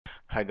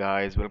Hi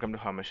guys, welcome to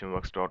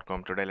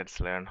howmachineworks.com. Today let's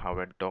learn how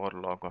a door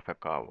lock of a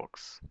car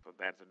works. So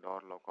that's the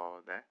door lock over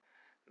there.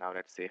 Now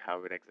let's see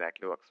how it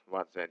exactly works.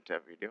 Watch the entire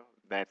video.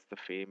 That's the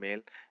female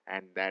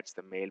and that's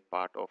the male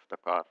part of the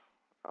car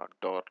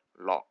door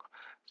lock.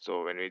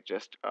 So when we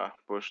just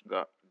push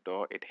the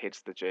door, it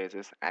hits the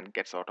chassis and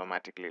gets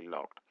automatically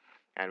locked.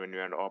 And when we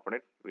want to open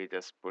it, we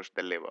just push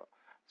the lever.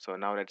 So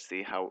now let's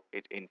see how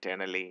it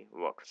internally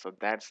works. So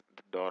that's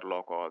the door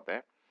lock over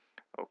there.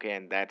 Okay,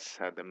 and that's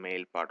the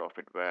male part of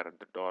it where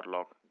the door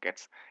lock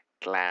gets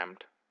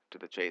clamped to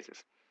the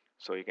chassis.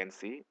 So you can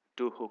see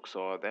two hooks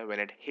over there.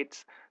 When it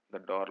hits the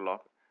door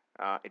lock,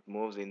 it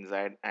moves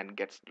inside and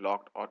gets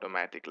locked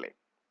automatically.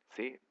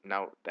 See,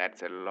 now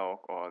that's a lock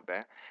over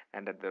there,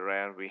 and at the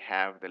rear we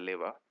have the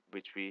lever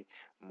which we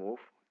move,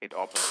 it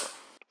opens up.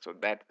 So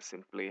that's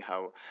simply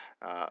how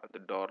the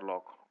door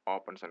lock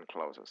opens and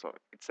closes. So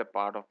it's a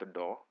part of the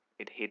door,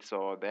 it hits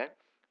over there,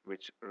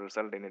 which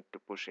result in it to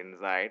push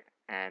inside,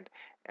 and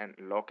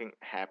locking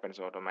happens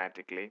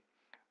automatically,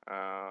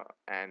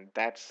 and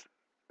that's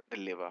the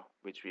lever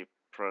which we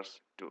press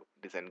to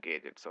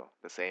disengage it. So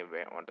the same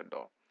way on the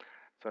door.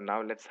 So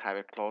now let's have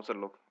a closer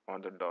look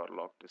on the door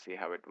lock to see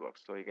how it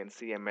works. So you can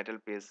see a metal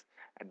piece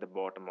at the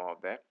bottom of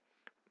that.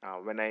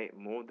 When I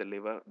move the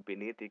lever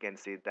beneath, you can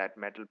see that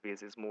metal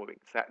piece is moving.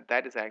 So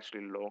that is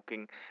actually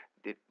locking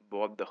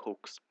both the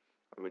hooks,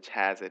 which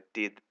has a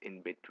teeth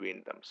in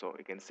between them. So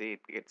you can see it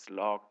gets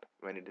locked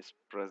when it is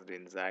pressed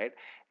inside,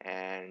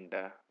 and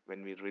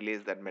when we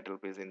release that metal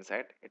piece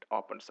inside, it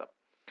opens up.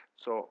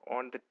 So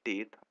on the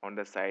teeth on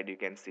the side, you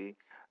can see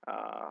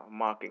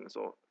marking.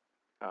 So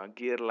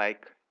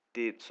gear-like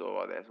teeth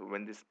over there. So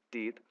when these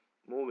teeth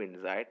move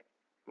inside,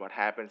 what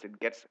happens? It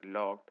gets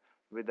locked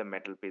with the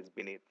metal piece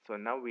beneath. So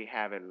now we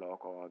have a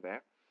lock over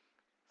there.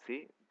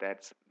 See,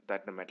 that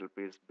the metal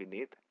piece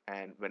beneath,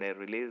 and when I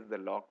release the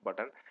lock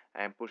button,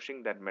 I am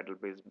pushing that metal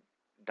piece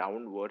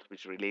downwards,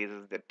 which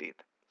releases the teeth.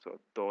 So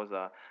those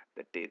are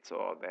the teeth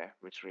over there,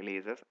 which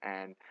releases,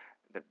 and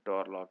the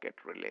door lock get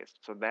released.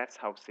 So that's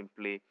how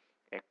simply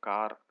a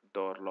car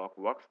door lock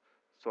works.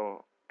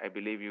 So I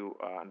believe you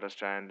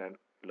understand and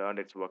learned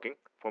its working.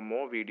 For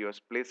more videos,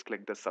 please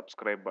click the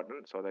subscribe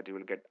button so that you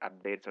will get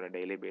updates on a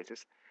daily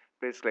basis.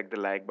 Please click the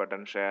like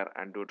button, share,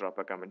 and do drop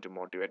a comment to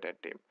motivate our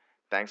team.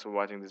 Thanks for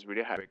watching this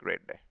video. Have a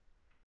great day.